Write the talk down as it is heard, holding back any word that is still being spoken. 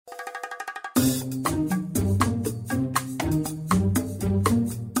Hello,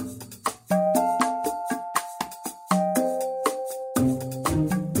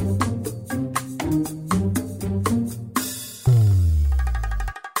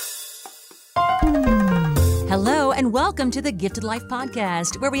 and welcome to the Gifted Life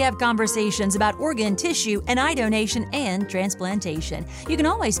Podcast, where we have conversations about organ, tissue, and eye donation and transplantation. You can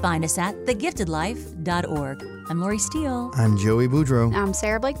always find us at thegiftedlife.org. I'm Lori Steele. I'm Joey Boudreau. I'm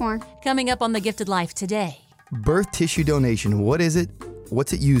Sarah Blakemore. Coming up on The Gifted Life today. Birth tissue donation. What is it?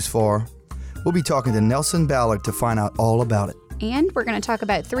 What's it used for? We'll be talking to Nelson Ballard to find out all about it. And we're going to talk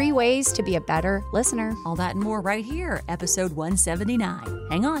about 3 ways to be a better listener. All that and more right here, episode 179.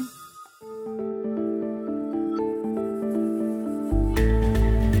 Hang on.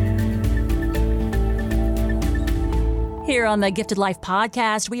 Here on the Gifted Life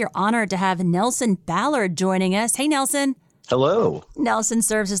Podcast, we are honored to have Nelson Ballard joining us. Hey, Nelson. Hello. Nelson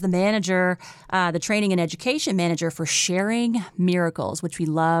serves as the manager, the training and education manager for Sharing Miracles, which we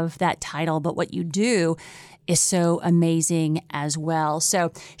love that title, but what you do is so amazing as well.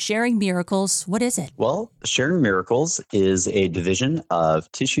 So Sharing Miracles, what is it? Well, Sharing Miracles is a division of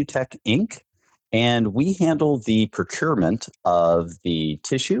Tissue Tech, Inc., and we handle the procurement of the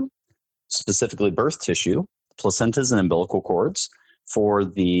tissue, specifically birth tissue, placentas and umbilical cords, for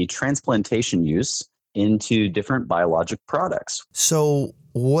the transplantation use into different biologic products. So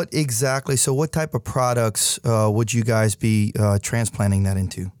what type of products would you guys be transplanting that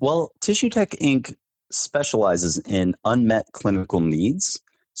into? Well, Tissue Tech, Inc. specializes in unmet clinical needs.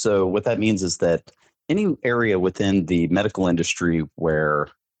 So what that means is that any area within the medical industry where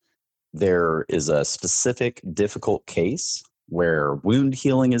there is a specific difficult case where wound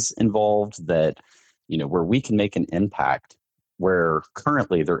healing is involved, where we can make an impact, where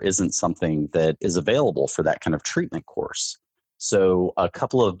currently there isn't something that is available for that kind of treatment course. So a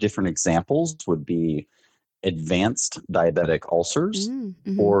couple of different examples would be advanced diabetic ulcers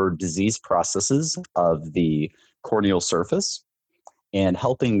or disease processes of the corneal surface, and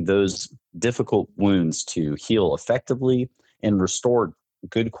helping those difficult wounds to heal effectively and restore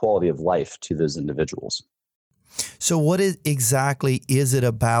good quality of life to those individuals. So what exactly is it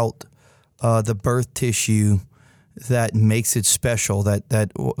about the birth tissue that makes it special?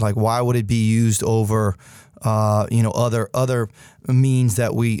 That why would it be used over other means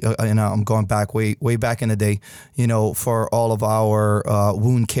that we I'm going back way back in the day, for all of our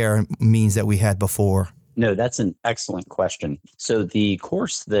wound care means that we had before? No, that's an excellent question. So the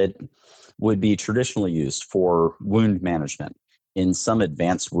course that would be traditionally used for wound management in some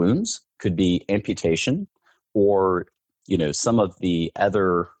advanced wounds could be amputation, or some of the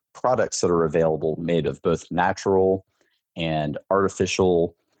other products that are available made of both natural and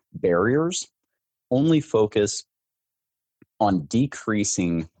artificial barriers only focus on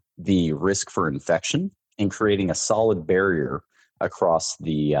decreasing the risk for infection and creating a solid barrier across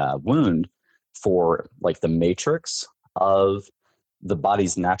the wound for the matrix of the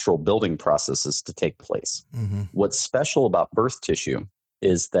body's natural building processes to take place. Mm-hmm. What's special about birth tissue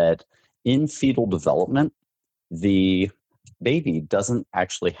is that in fetal development, the baby doesn't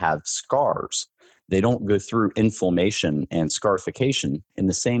actually have scars. They don't go through inflammation and scarification in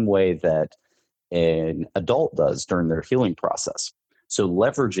the same way that an adult does during their healing process. So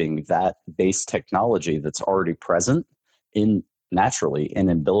leveraging that base technology that's already present naturally in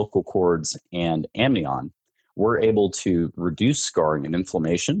umbilical cords and amnion, we're able to reduce scarring and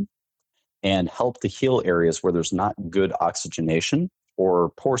inflammation and help to heal areas where there's not good oxygenation or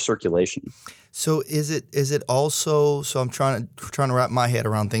poor circulation. So is it also? So I'm trying to wrap my head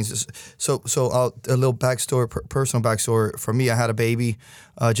around things. So a little backstory, personal backstory for me. I had a baby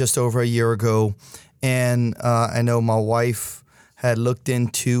just over a year ago, and I know my wife had looked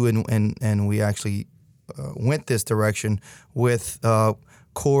into and we actually went this direction with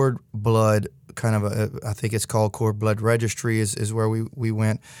cord blood. Kind of I think it's called cord blood registry is where we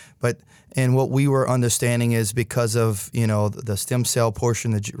went, and what we were understanding is because of the stem cell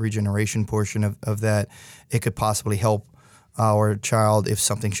portion, the regeneration portion of that, it could possibly help our child if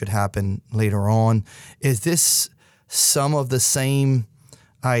something should happen later on. Is this some of the same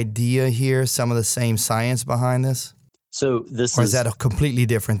idea here, some of the same science behind this? So or is that a completely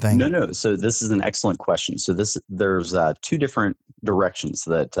different thing? No. So this is an excellent question. So there's 2 different directions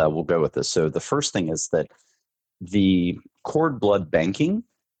that we'll go with this. So the first thing is that the cord blood banking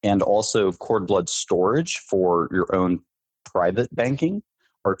and also cord blood storage for your own private banking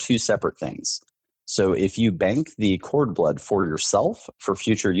are 2 separate things. So if you bank the cord blood for yourself for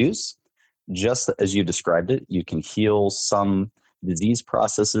future use, just as you described it, you can heal some disease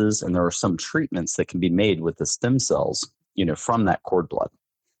processes, and there are some treatments that can be made with the stem cells, from that cord blood.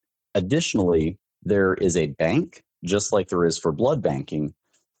 Additionally, there is a bank, just like there is for blood banking,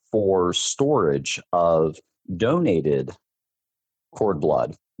 for storage of donated cord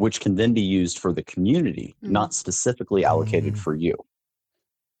blood, which can then be used for the community, not specifically allocated for you.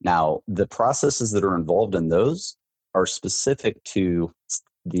 Now, the processes that are involved in those are specific to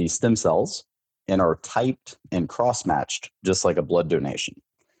the stem cells and are typed and cross-matched, just like a blood donation.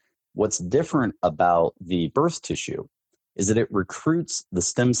 What's different about the birth tissue is that it recruits the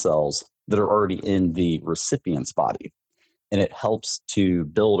stem cells that are already in the recipient's body, and it helps to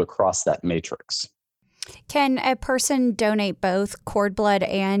build across that matrix. Can a person donate both cord blood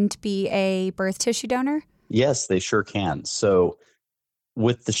and be a birth tissue donor? Yes, they sure can. So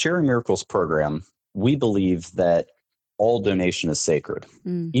with the Sharing Miracles program, we believe that all donation is sacred.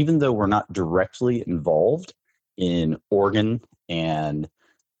 Even though we're not directly involved in organ and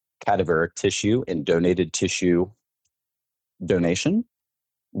cadaveric tissue and donated tissue donation,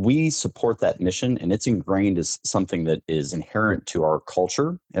 we support that mission, and it's ingrained as something that is inherent to our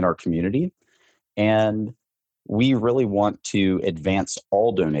culture and our community. And we really want to advance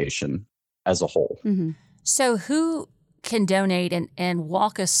all donation as a whole. So who can donate and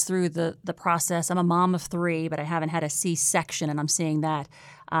walk us through the process? I'm a mom of 3, but I haven't had a C-section, and I'm seeing that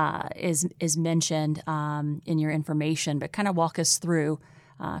is mentioned in your information. But kind of walk us through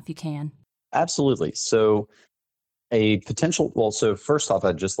if you can. Absolutely. So so first off,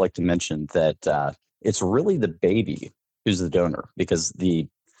 I'd just like to mention that it's really the baby who's the donor, because the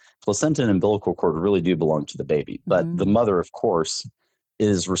placenta and umbilical cord really do belong to the baby. But the mother, of course,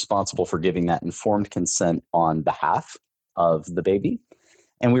 is responsible for giving that informed consent on behalf of the baby.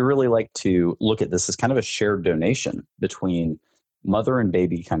 And we really like to look at this as kind of a shared donation between mother and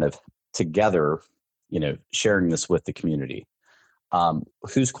baby, kind of together, sharing this with the community.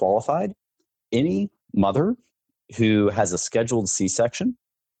 Who's qualified? Any mother who has a scheduled C-section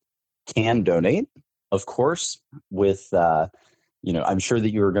can donate, of course, with, I'm sure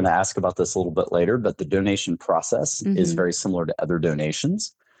that you were going to ask about this a little bit later, but the donation process is very similar to other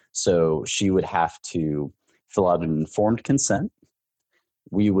donations. So she would have to fill out an informed consent.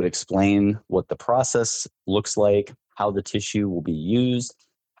 We would explain what the process looks like, how the tissue will be used,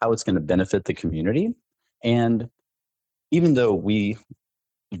 how it's going to benefit the community. And even though we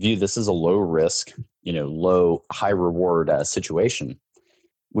view this as a low risk, high reward situation,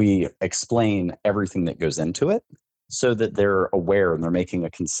 we explain everything that goes into it so that they're aware and they're making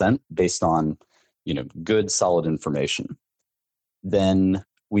a consent based on, good, solid information. Then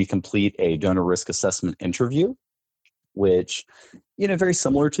we complete a donor risk assessment interview, which, very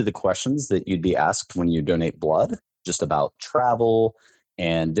similar to the questions that you'd be asked when you donate blood, just about travel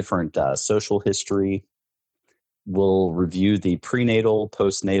and different social history. We'll review the prenatal,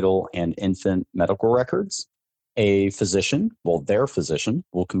 postnatal, and infant medical records. Their physician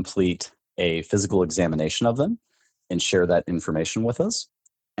will complete a physical examination of them and share that information with us.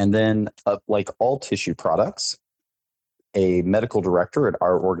 And then, like all tissue products, a medical director at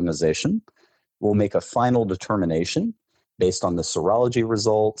our organization will make a final determination based on the serology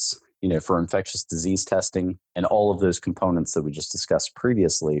results, for infectious disease testing and all of those components that we just discussed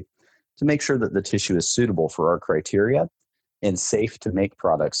previously, to make sure that the tissue is suitable for our criteria and safe to make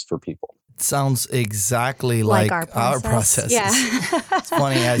products for people. It sounds exactly like our process. Yeah. It's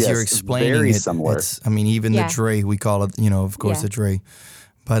funny as you're explaining very it. Similar. Even the DRE, we call it, of course, the DRE,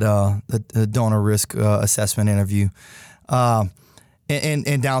 but the donor risk assessment interview.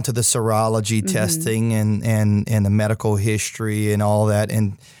 And down to the serology testing and the medical history and all that,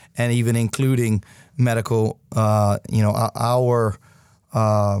 and even including medical, our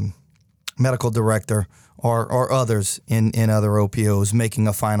medical director or others in other OPOs making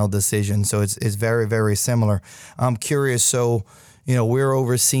a final decision. So it's very, very similar. I'm curious. So, we're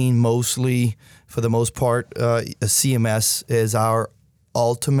overseen mostly, for the most part, CMS is our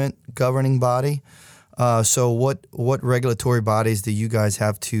ultimate governing body. So what regulatory bodies do you guys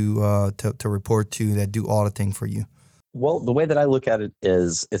have to report to that do auditing for you? Well, the way that I look at it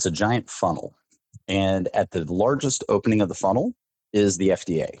is it's a giant funnel. And at the largest opening of the funnel is the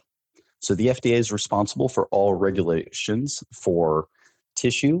FDA. So the FDA is responsible for all regulations for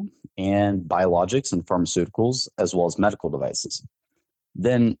tissue and biologics and pharmaceuticals, as well as medical devices.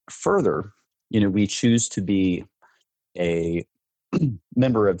 Then further, we choose to be a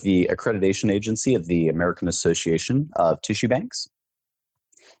member of the accreditation agency of the American Association of Tissue Banks.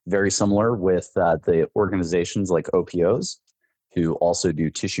 Very similar with the organizations like OPOs, who also do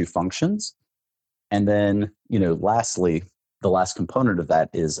tissue functions. And then, lastly, the last component of that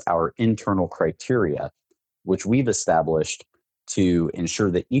is our internal criteria, which we've established to ensure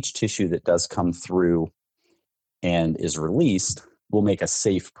that each tissue that does come through and is released we'll make a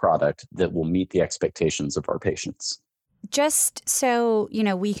safe product that will meet the expectations of our patients. Just so,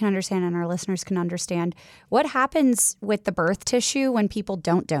 we can understand and our listeners can understand, what happens with the birth tissue when people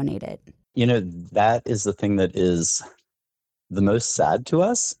don't donate it? That is the thing that is the most sad to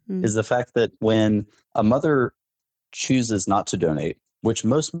us, is the fact that when a mother chooses not to donate, which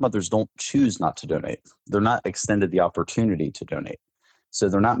most mothers don't choose not to donate, they're not extended the opportunity to donate. So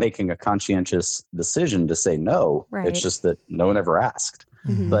they're not making a conscientious decision to say no. Right. It's just that no one ever asked.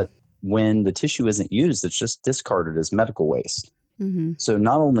 Mm-hmm. But when the tissue isn't used, it's just discarded as medical waste. Mm-hmm. So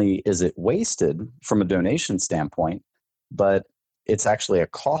not only is it wasted from a donation standpoint, but it's actually a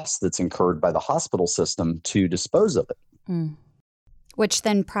cost that's incurred by the hospital system to dispose of it. Mm. Which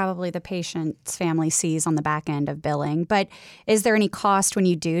then probably the patient's family sees on the back end of billing. But is there any cost when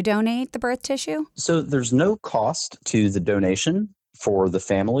you do donate the birth tissue? So there's no cost to the donation for the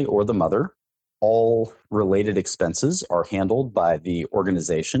family or the mother. All related expenses are handled by the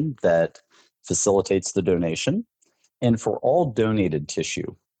organization that facilitates the donation. And for all donated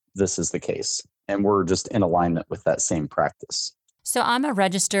tissue, this is the case. And we're just in alignment with that same practice. So I'm a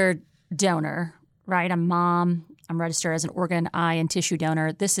registered donor, right? I'm mom. I'm registered as an organ, eye, and tissue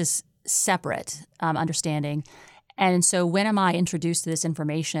donor. This is separate understanding. And so when am I introduced to this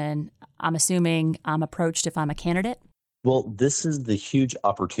information? I'm assuming I'm approached if I'm a candidate? Well, this is the huge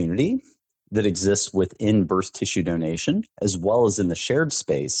opportunity that exists within birth tissue donation, as well as in the shared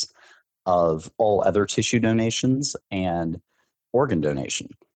space of all other tissue donations and organ donation.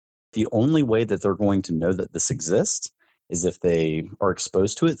 The only way that they're going to know that this exists is if they are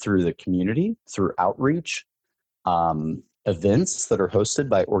exposed to it through the community, through outreach, events that are hosted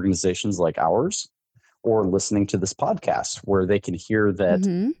by organizations like ours, or listening to this podcast where they can hear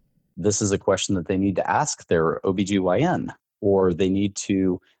that this is a question that they need to ask their OBGYN, or they need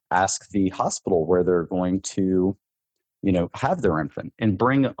to ask the hospital where they're going to, have their infant, and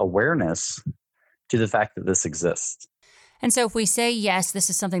bring awareness to the fact that this exists. And so if we say, yes, this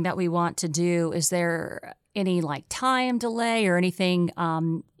is something that we want to do, is there any time delay or anything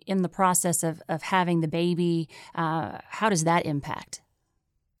in the process of having the baby? How does that impact?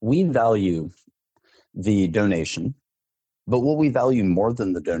 We value the donation, but what we value more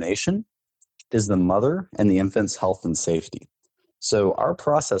than the donation is the mother and the infant's health and safety. So our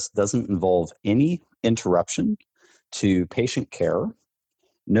process doesn't involve any interruption to patient care,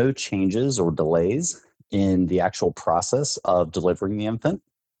 no changes or delays in the actual process of delivering the infant.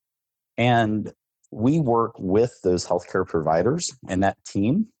 And we work with those healthcare providers and that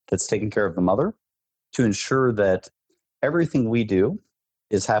team that's taking care of the mother to ensure that everything we do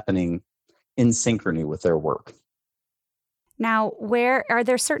is happening in synchrony with their work. Now, where are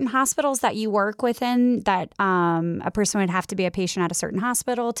there certain hospitals that you work within that a person would have to be a patient at a certain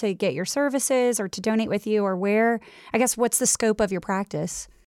hospital to get your services or to donate with you, or what's the scope of your practice?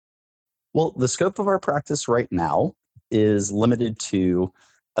 Well, the scope of our practice right now is limited to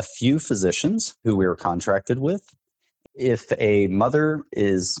a few physicians who we are contracted with. If a mother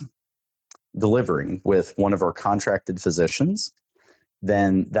is delivering with one of our contracted physicians,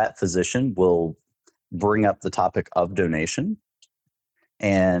 then that physician will bring up the topic of donation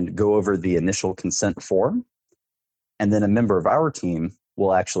and go over the initial consent form. And then a member of our team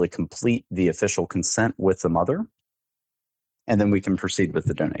will actually complete the official consent with the mother. And then we can proceed with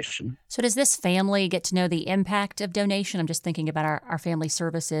the donation. So does this family get to know the impact of donation? I'm just thinking about our family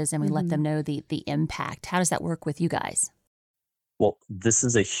services, and we let them know the impact. How does that work with you guys? Well, this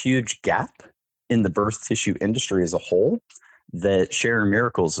is a huge gap in the birth tissue industry as a whole that Sharing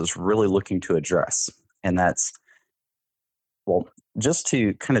Miracles is really looking to address. And that's, well, just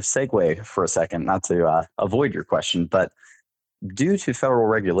to kind of segue for a second, not to avoid your question, but due to federal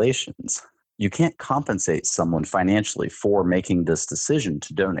regulations, you can't compensate someone financially for making this decision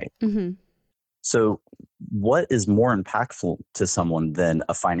to donate. Mm-hmm. So what is more impactful to someone than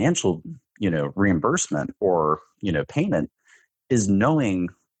a financial, reimbursement or, payment is knowing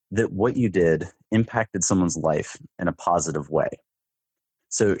that what you did impacted someone's life in a positive way.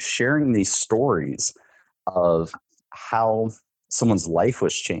 So sharing these stories of how someone's life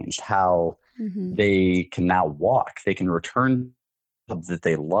was changed, how they can now walk, they can return that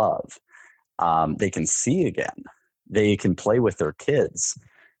they love, they can see again, they can play with their kids.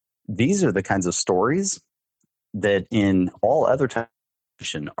 These are the kinds of stories that in all other times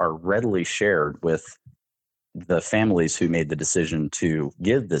are readily shared with the families who made the decision to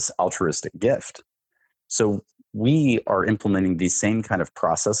give this altruistic gift. So we are implementing these same kind of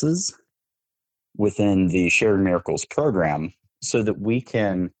processes within the Sharing Miracles program so that we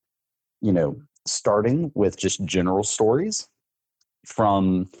can, starting with just general stories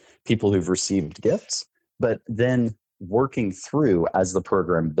from people who've received gifts, but then working through, as the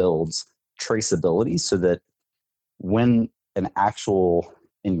program builds, traceability so that when an actual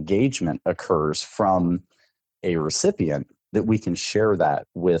engagement occurs from a recipient, that we can share that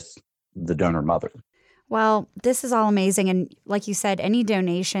with the donor mother. Well, this is all amazing. And like you said, any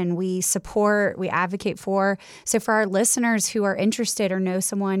donation we support, we advocate for. So for our listeners who are interested or know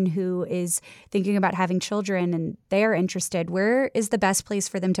someone who is thinking about having children and they're interested, where is the best place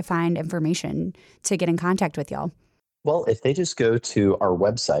for them to find information to get in contact with y'all? Well, if they just go to our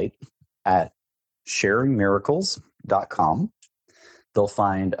website at sharingmiracles.com, they'll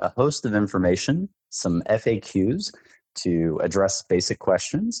find a host of information, some FAQs to address basic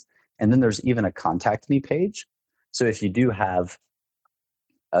questions. And then there's even a contact me page. So if you do have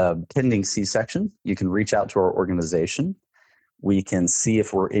a pending C-section, you can reach out to our organization. We can see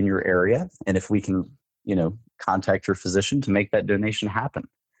if we're in your area and if we can, contact your physician to make that donation happen.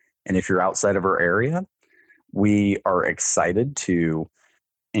 And if you're outside of our area, we are excited to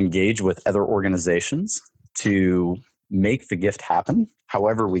engage with other organizations to make the gift happen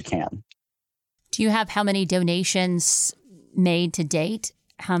however we can. Do you have how many donations made to date?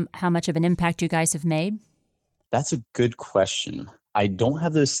 How much of an impact you guys have made? That's a good question. I don't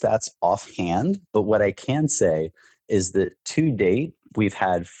have those stats offhand, but what I can say is that to date, we've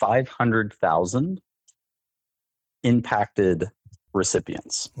had 500,000 impacted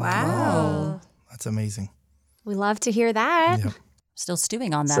recipients. Wow. That's amazing. We love to hear that. Yep. Still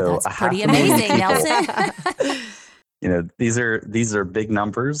stewing on that. So That's pretty amazing, Nelson. These are big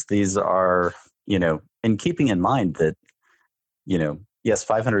numbers. These are, and keeping in mind that, yes,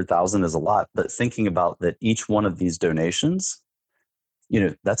 500,000 is a lot, but thinking about that each one of these donations,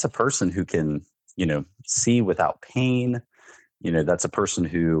 that's a person who can, see without pain. That's a person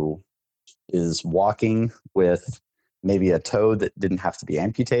who is walking with maybe a toe that didn't have to be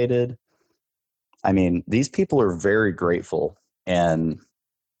amputated. I mean, these people are very grateful. And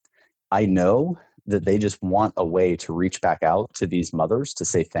I know that they just want a way to reach back out to these mothers to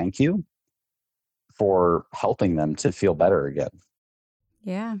say thank you for helping them to feel better again.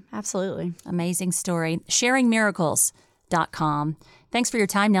 Yeah, absolutely. Amazing story. Sharingmiracles.com. Thanks for your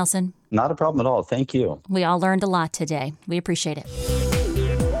time, Nelson. Not a problem at all. Thank you. We all learned a lot today. We appreciate it.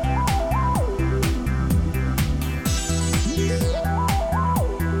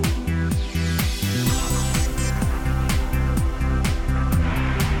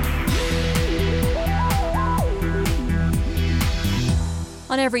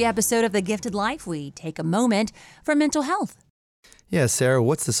 On every episode of The Gifted Life, we take a moment for mental health. Yeah, Sarah,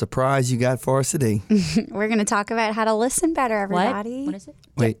 what's the surprise you got for us today? We're going to talk about how to listen better, everybody. What is it?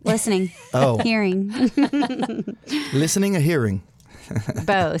 Wait. Listening. Oh. Hearing. Listening or hearing?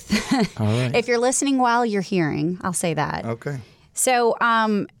 Both. All right. If you're listening while you're hearing, I'll say that. Okay. So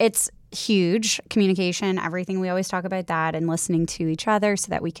it's huge. Communication, everything. We always talk about that, and listening to each other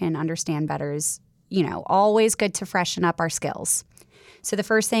so that we can understand better is, always good to freshen up our skills. So the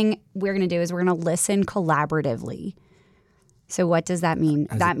first thing we're going to do is we're going to listen collaboratively. So what does that mean?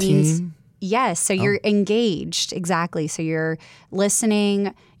 That means team? Yes. So you're engaged. Exactly. So you're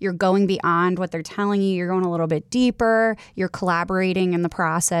listening. You're going beyond what they're telling you. You're going a little bit deeper. You're collaborating in the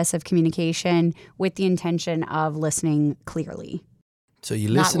process of communication with the intention of listening clearly. So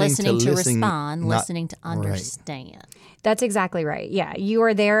you're Not listening to listen, respond, listening to understand. Right. That's exactly right. Yeah. You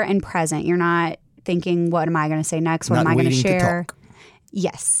are there and present. You're not thinking, what am I going to say next? What am I going to share?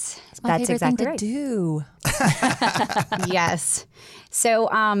 Yes. That's exactly right. Do. Yes. So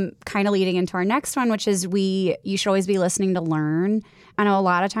kind of leading into our next one, which is you should always be listening to learn. I know a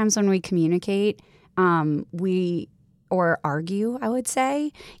lot of times when we communicate, or argue, I would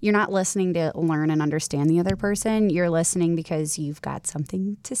say, you're not listening to learn and understand the other person. You're listening because you've got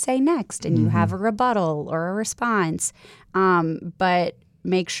something to say next and you have a rebuttal or a response. But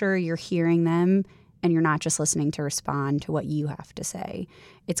make sure you're hearing them and you're not just listening to respond to what you have to say.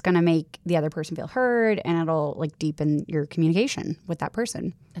 It's going to make the other person feel heard, and it'll deepen your communication with that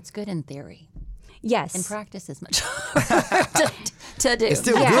person. It's good in theory. Yes. In practice, is much harder to do. It's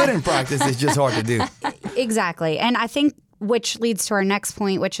still good in practice. It's just hard to do. Exactly. And I think which leads to our next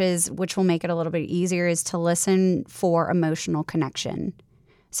point, which will make it a little bit easier, is to listen for emotional connection.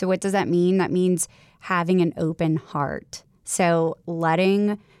 So what does that mean? That means having an open heart. So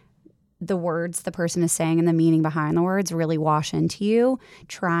letting the words the person is saying and the meaning behind the words really wash into you,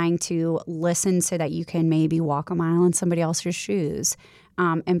 trying to listen so that you can maybe walk a mile in somebody else's shoes.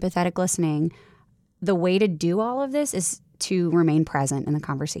 Empathetic listening. The way to do all of this is to remain present in the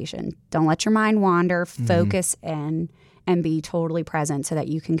conversation. Don't let your mind wander, focus in, and be totally present so that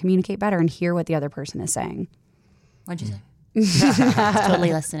you can communicate better and hear what the other person is saying. What'd you say?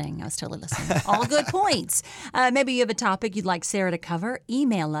 Totally listening. I was totally listening. All good points. Maybe you have a topic you'd like Sarah to cover.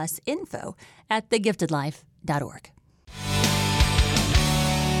 Email us info@thegiftedlife.org.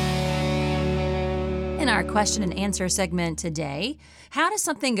 In our question and answer segment today, how does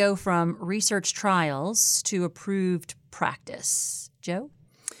something go from research trials to approved practice? Joe?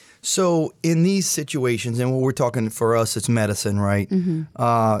 So in these situations, and what we're talking for us, it's medicine, right?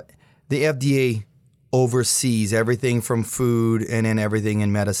 The FDA oversees everything from food and then everything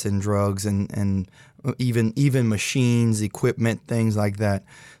in medicine, drugs, and even machines, equipment, things like that.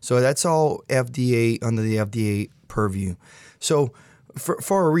 So that's all FDA under the FDA purview. So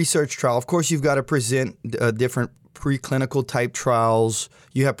for a research trial, of course, you've got to present different preclinical type trials.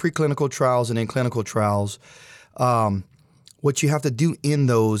 You have preclinical trials and then clinical trials. What you have to do in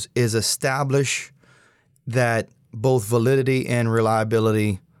those is establish that both validity and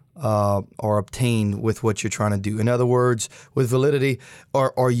reliability are obtained with what you're trying to do. In other words, with validity,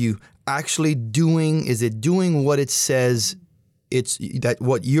 are you actually doing? Is it doing what it says?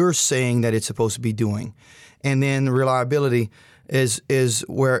 What you're saying that it's supposed to be doing, and then reliability is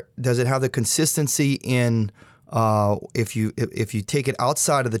where does it have the consistency in if you take it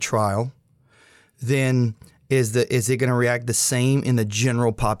outside of the trial, then is it going to react the same in the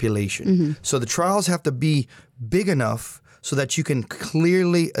general population? So the trials have to be big enough so that you can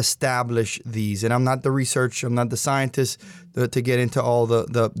clearly establish these. And I'm not the researcher, I'm not the scientist to get into all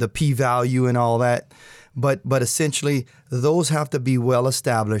the p-value and all that, but essentially those have to be well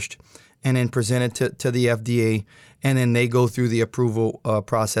established and then presented to the FDA, and then they go through the approval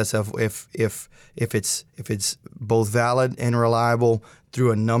process of if it's both valid and reliable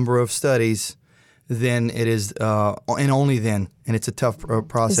through a number of studies. Then it is, and only then, and it's a tough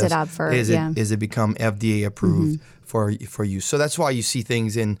process. Is it up for? Is it become FDA approved for use? So that's why you see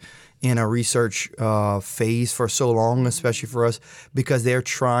things in a research phase for so long, especially for us, because they're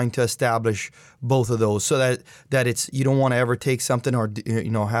trying to establish both of those, so that it's, you don't want to ever take something or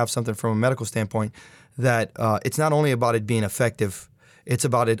have something from a medical standpoint that it's not only about it being effective. It's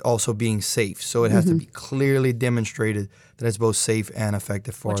about it also being safe. So it has to be clearly demonstrated that it's both safe and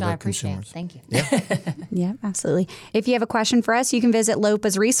effective for the consumers. Thank you. Yeah, absolutely. If you have a question for us, you can visit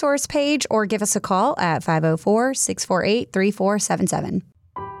LOPA's resource page or give us a call at 504-648-3477.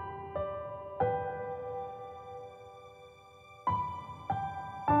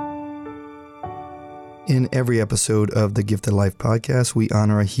 In every episode of the Gifted Life podcast, we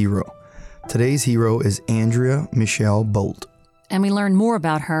honor a hero. Today's hero is Andrea Michelle Bolt. And we learn more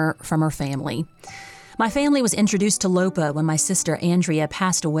about her from her family. My family was introduced to LOPA when my sister Andrea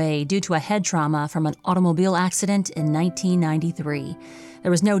passed away due to a head trauma from an automobile accident in 1993.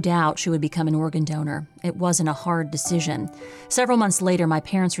 There was no doubt she would become an organ donor. It wasn't a hard decision. Several months later, my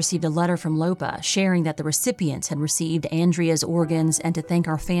parents received a letter from LOPA sharing that the recipients had received Andrea's organs and to thank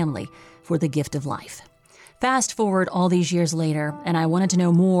our family for the gift of life. Fast forward all these years later, and I wanted to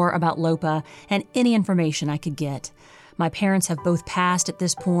know more about LOPA and any information I could get. My parents have both passed at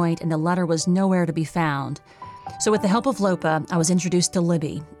this point, and the letter was nowhere to be found. So with the help of LOPA, I was introduced to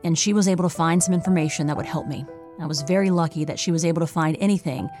Libby, and she was able to find some information that would help me. I was very lucky that she was able to find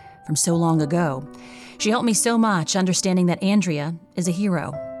anything from so long ago. She helped me so much, understanding that Andrea is a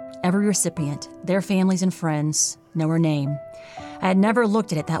hero. Every recipient, their families and friends, know her name. I had never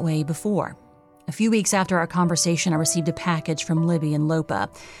looked at it that way before. A few weeks after our conversation, I received a package from Libby and LOPA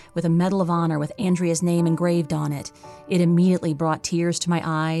with a Medal of Honor with Andrea's name engraved on it. It immediately brought tears to my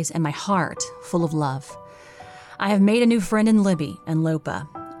eyes and my heart full of love. I have made a new friend in Libby and LOPA.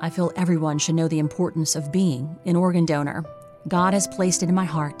 I feel everyone should know the importance of being an organ donor. God has placed it in my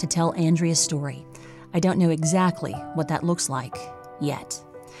heart to tell Andrea's story. I don't know exactly what that looks like yet.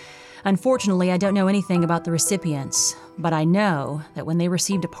 Unfortunately, I don't know anything about the recipients, but I know that when they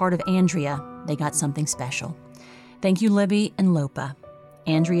received a part of Andrea, they got something special. Thank you, Libby and LOPA.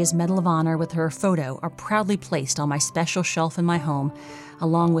 Andrea's Medal of Honor with her photo are proudly placed on my special shelf in my home,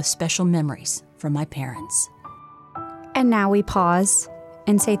 along with special memories from my parents. And now we pause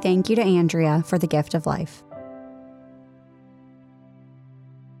and say thank you to Andrea for the gift of life.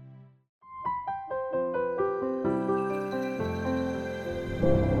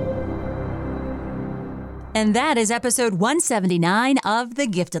 And that is episode 179 of The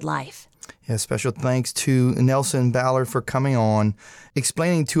Gifted Life. Yeah, special thanks to Nelson Ballard for coming on,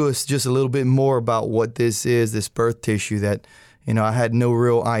 explaining to us just a little bit more about what this is, this birth tissue that, I had no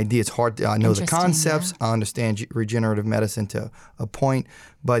real idea. It's hard. I know the concepts. Yeah. I understand regenerative medicine to a point,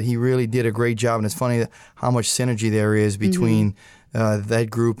 but he really did a great job. And it's funny how much synergy there is between that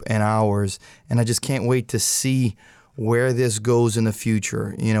group and ours. And I just can't wait to see where this goes in the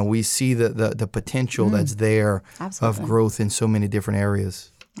future. You know, we see the potential that's there Absolutely. of growth in so many different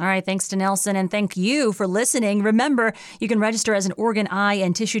areas. All right, thanks to Nelson, and thank you for listening. Remember, you can register as an organ, eye,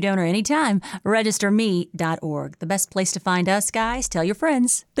 and tissue donor anytime. Registerme.org. The best place to find us, guys. Tell your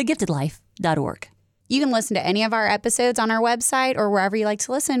friends. thegiftedlife.org. You can listen to any of our episodes on our website or wherever you like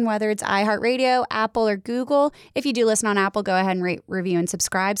to listen, whether it's iHeartRadio, Apple, or Google. If you do listen on Apple, go ahead and rate, review, and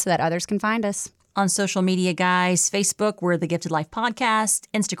subscribe so that others can find us. On social media, guys, Facebook, we're the Gifted Life Podcast,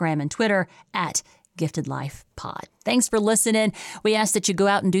 Instagram and Twitter at Gifted Life Pod. Thanks for listening. We ask that you go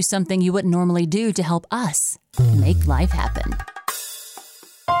out and do something you wouldn't normally do to help us make life happen.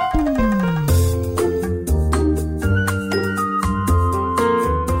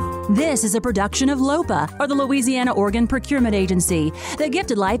 This is a production of LOPA, or the Louisiana Organ Procurement Agency. The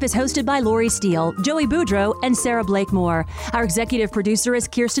Gifted Life is hosted by Lori Steele, Joey Boudreau, and Sarah Blakemore. Our executive producer is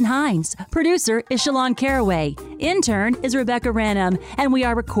Kirsten Hines. Producer is Shalon Caraway. Intern is Rebecca Ranum. And we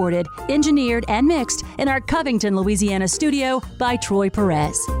are recorded, engineered, and mixed in our Covington, Louisiana studio by Troy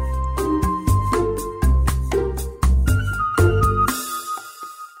Perez.